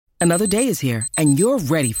Another day is here, and you're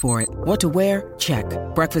ready for it. What to wear? Check.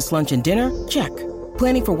 Breakfast, lunch, and dinner? Check.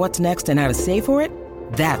 Planning for what's next and how to save for it?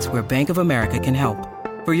 That's where Bank of America can help.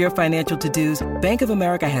 For your financial to-dos, Bank of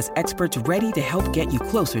America has experts ready to help get you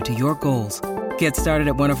closer to your goals. Get started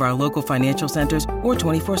at one of our local financial centers or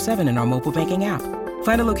 24/7 in our mobile banking app.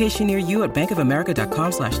 Find a location near you at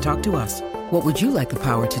bankofamerica.com/talktous. What would you like the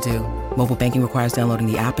power to do? Mobile banking requires downloading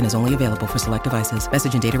the app and is only available for select devices.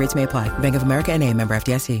 Message and data rates may apply. Bank of America N.A., member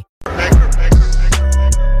FDIC.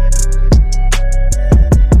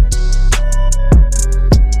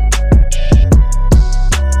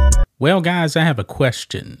 Well, guys, I have a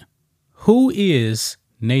question. Who is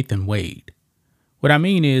Nathan Wade? What I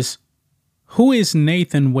mean is, who is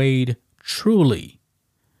Nathan Wade truly?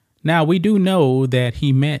 Now, we do know that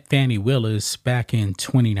he met Fani Willis back in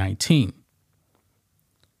 2019.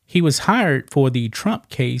 He was hired for the Trump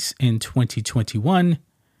case in 2021.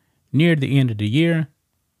 Near the end of the year,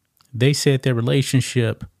 they said their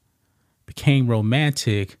relationship became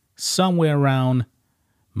romantic somewhere around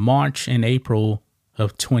March and April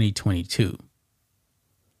of 2022.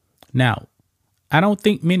 Now, I don't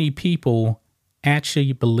think many people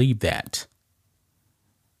actually believe that.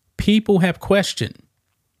 People have questioned,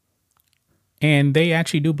 and they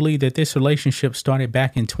actually do believe that this relationship started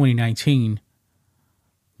back in 2019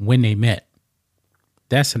 when they met.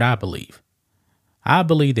 That's what I believe. I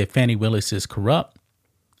believe that Fani Willis is corrupt.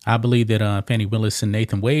 I believe that Fani Willis and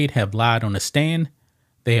Nathan Wade have lied on the stand.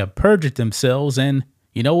 They have perjured themselves, and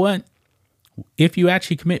you know what? If you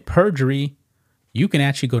actually commit perjury, you can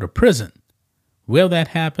actually go to prison. Will that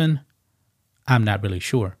happen? I'm not really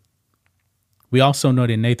sure. We also know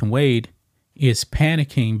that Nathan Wade is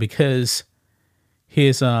panicking because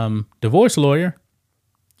his divorce lawyer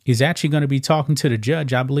is actually going to be talking to the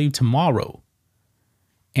judge, I believe, tomorrow.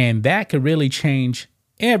 And that could really change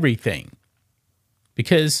everything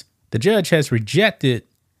because the judge has rejected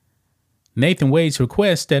Nathan Wade's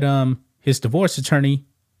request that his divorce attorney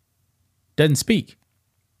doesn't speak.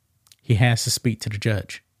 He has to speak to the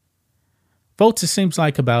judge. Folks, it seems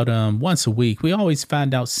like about once a week, we always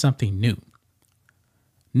find out something new.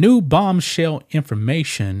 New bombshell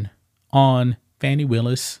information on Fani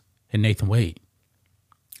Willis and Nathan Wade.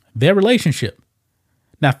 Their relationship.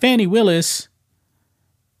 Now, Fani Willis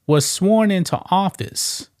was sworn into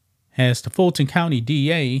office as the Fulton County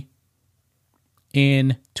DA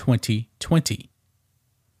in 2020.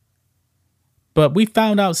 But we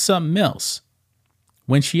found out something else.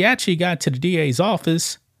 When she actually got to the DA's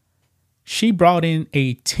office, she brought in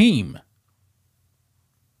a team.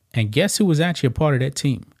 And guess who was actually a part of that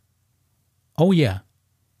team? Oh, yeah,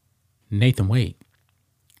 Nathan Wade.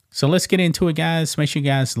 So let's get into it, guys. Make sure you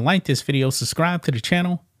guys like this video, subscribe to the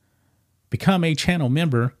channel, become a channel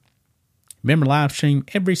member. Remember, live stream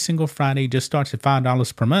every single Friday just starts at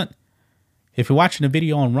 $5 per month. If you're watching the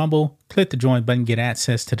video on Rumble, click the join button, get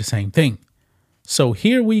access to the same thing. So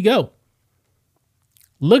here we go.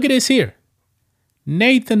 Look at this here.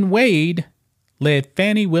 Nathan Wade led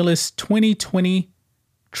Fani Willis' 2020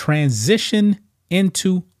 transition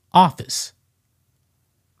into office.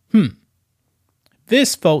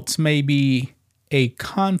 This, folks, may be a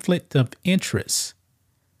conflict of interest.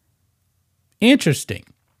 Interesting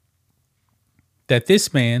that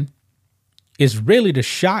this man is really the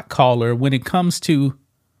shot caller when it comes to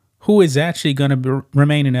who is actually going to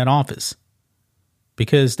remain in that office.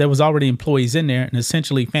 Because there was already employees in there, and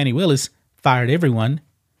essentially Fani Willis fired everyone,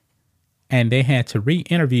 and they had to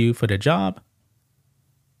re-interview for the job.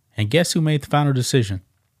 And guess who made the final decision?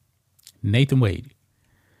 Nathan Wade.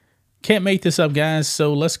 Can't make this up, guys,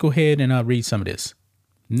 so let's go ahead and read some of this.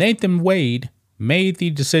 Nathan Wade made the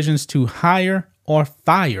decisions to hire or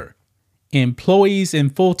fire employees in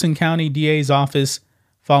Fulton County DA's office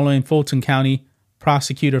following Fulton County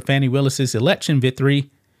Prosecutor Fani Willis' election victory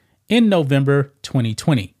in November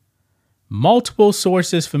 2020. Multiple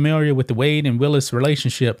sources familiar with the Wade and Willis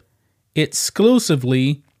relationship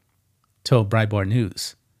exclusively told Breitbart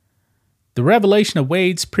News. The revelation of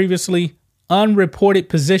Wade's previously unreported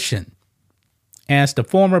position as the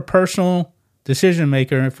former personal decision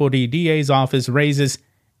maker for the DA's office raises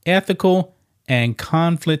ethical and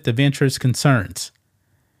conflict of interest concerns.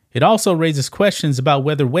 It also raises questions about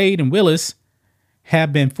whether Wade and Willis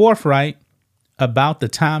have been forthright about the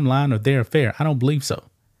timeline of their affair. I don't believe so.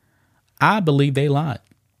 I believe they lied.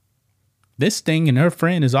 This thing, and her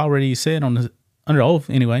friend has already said under oath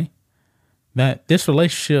anyway, that this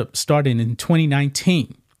relationship started in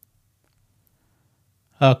 2019.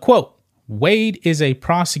 Quote, Wade is a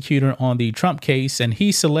prosecutor on the Trump case, and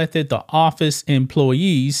he selected the office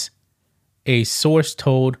employees, a source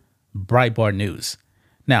told Breitbart News.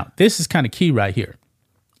 Now, this is kind of key right here.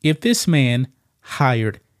 if this man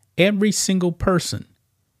hired every single person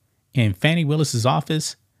in Fani Willis's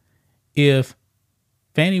office, if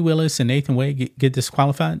Fani Willis and Nathan Wade get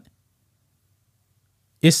disqualified,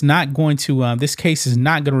 it's not going to, this case is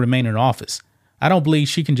not going to remain in office. I don't believe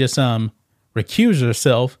she can just recuse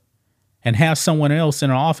herself and have someone else in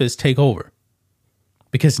her office take over,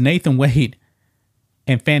 because Nathan Wade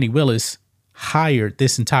and Fani Willis hired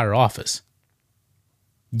this entire office.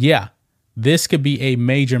 Yeah, this could be a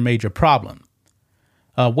major, major problem.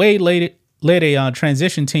 Wade led a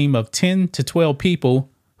transition team of 10 to 12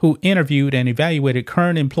 people who interviewed and evaluated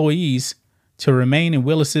current employees to remain in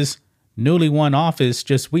Willis's newly won office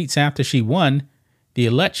just weeks after she won the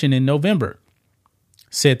election in November,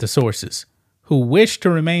 said the sources, who wished to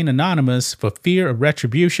remain anonymous for fear of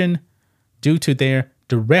retribution due to their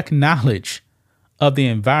direct knowledge of the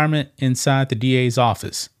environment inside the DA's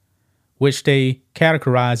office, which they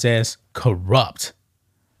categorize as corrupt.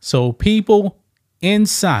 So people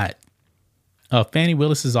inside of Fani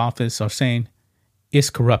Willis's office are saying it's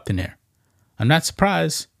corrupt in there. I'm not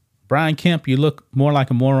surprised. Brian Kemp, you look more like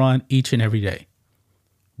a moron each and every day.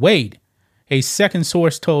 Wade, a second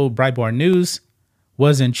source told Breitbart News,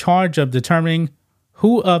 was in charge of determining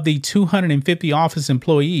who of the 250 office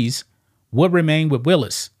employees would remain with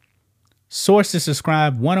Willis. Sources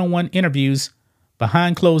described one-on-one interviews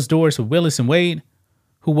behind closed doors with Willis and Wade,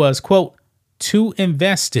 who was, quote, too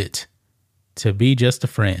invested to be just a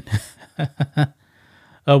friend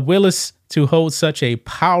of Willis to hold such a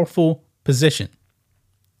powerful position.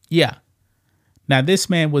 Yeah. Now, this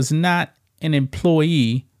man was not an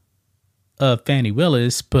employee of Fani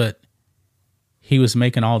Willis, but he was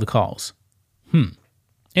making all the calls.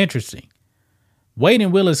 Interesting. Wade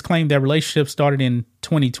and Willis claimed their relationship started in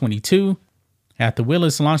 2022 after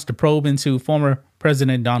Willis launched a probe into former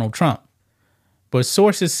President Donald Trump. But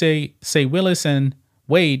sources say Willis and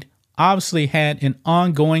Wade obviously had an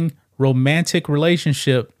ongoing romantic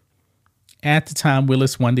relationship at the time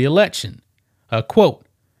Willis won the election. Quote,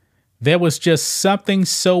 there was just something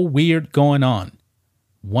so weird going on,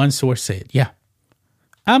 one source said. Yeah,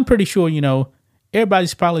 I'm pretty sure,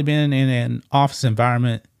 everybody's probably been in an office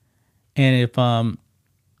environment, and if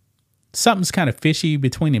something's kind of fishy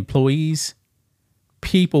between employees,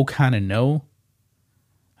 people kind of know.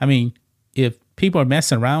 I mean, if people are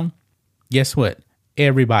messing around, guess what?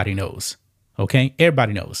 Everybody knows. Okay?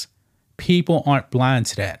 Everybody knows. People aren't blind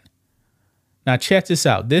to that. Now, check this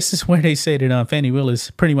out. This is where they say that Fani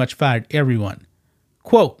Willis pretty much fired everyone.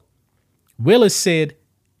 Quote, Willis said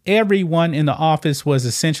everyone in the office was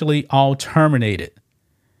essentially all terminated,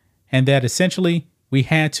 and that essentially we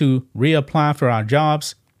had to reapply for our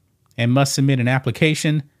jobs and must submit an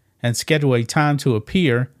application and schedule a time to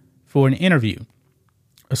appear for an interview,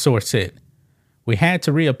 a source said. We had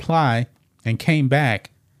to reapply and came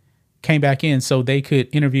back in so they could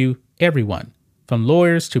interview everyone, from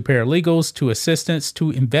lawyers to paralegals to assistants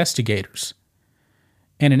to investigators.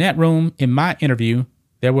 And in that room, in my interview,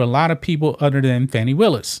 there were a lot of people other than Fani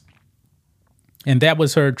Willis. And that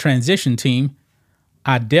was her transition team.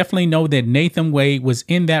 I definitely know that Nathan Wade was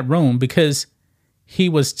in that room because he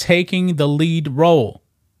was taking the lead role,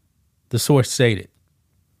 the source stated.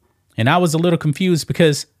 And I was a little confused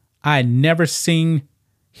because I had never seen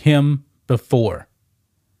him before.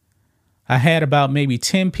 I had about maybe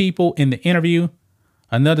 10 people in the interview.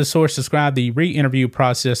 Another source described the re-interview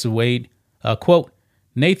process of Wade. Quote,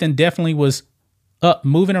 Nathan definitely was up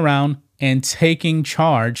moving around and taking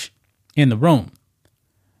charge in the room.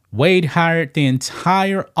 Wade hired the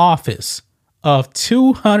entire office of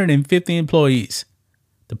 250 employees,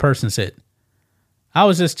 the person said. I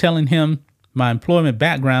was just telling him my employment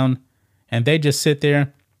background, and they just sit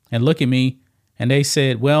there and look at me, and they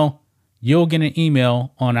said, well, you'll get an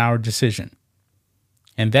email on our decision.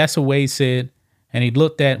 And that's what Wade said, and he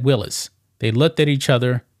looked at Willis. They looked at each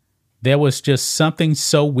other. There was just something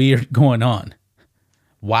so weird going on.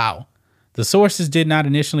 Wow. The sources did not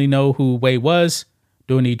initially know who Wade was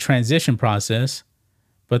during the transition process,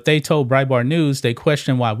 but they told Breitbart News they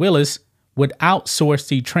questioned why Willis would outsource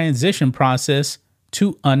the transition process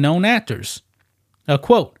to unknown actors. A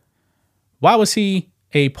quote, why was he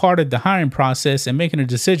a part of the hiring process and making the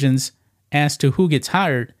decisions as to who gets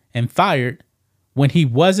hired and fired when he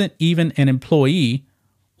wasn't even an employee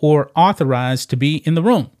or authorized to be in the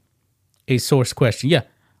room? A source question. Yeah,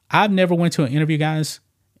 I've never went to an interview, guys,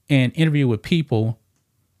 and interview with people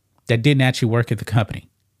that didn't actually work at the company.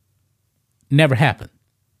 Never happened.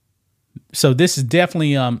 So this is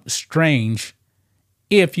definitely strange,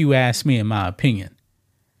 if you ask me, in my opinion.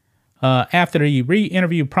 After the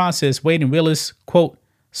re-interview process, Wade and Willis, quote,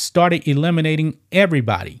 started eliminating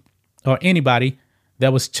everybody or anybody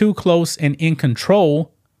that was too close and in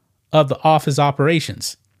control of the office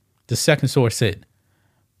operations, the second source said.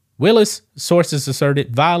 Willis, sources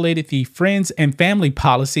asserted, violated the friends and family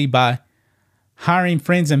policy by hiring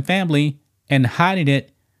friends and family and hiding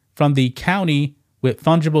it from the county with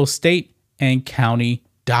fungible state and county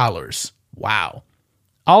dollars. Wow.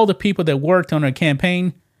 All the people that worked on her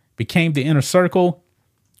campaign became the inner circle,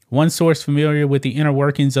 one source familiar with the inner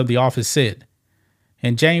workings of the office said.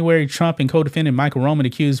 In January, Trump and co-defendant Michael Roman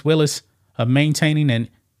accused Willis of maintaining an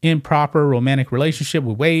improper romantic relationship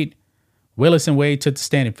with Wade. Willis and Wade took the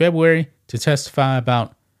stand in February to testify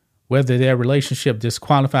about whether their relationship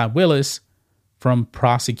disqualified Willis from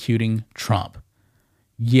prosecuting Trump.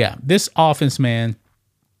 Yeah, this office, man,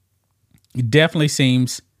 definitely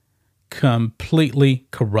seems completely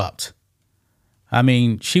corrupt. I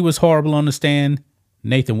mean, she was horrible on the stand.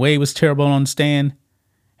 Nathan Wade was terrible on the stand.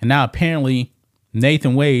 And now apparently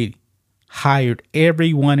Nathan Wade hired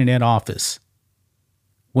everyone in that office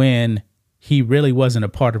when he really wasn't a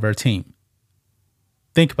part of her team.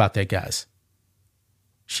 Think about that, guys.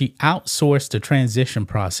 She outsourced the transition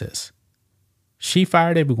process. She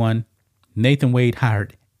fired everyone. Nathan Wade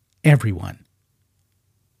hired everyone.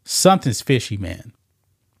 Something's fishy, man.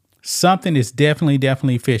 Something is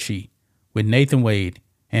definitely fishy with Nathan Wade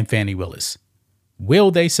and Fani Willis.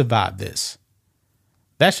 Will they survive this?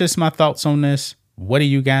 That's just my thoughts on this. What do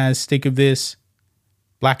you guys think of this?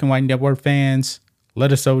 Black and White Network fans,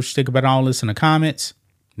 let us know what you think about all this in the comments.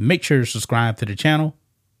 Make sure to subscribe to the channel.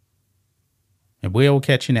 And we'll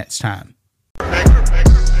catch you next time.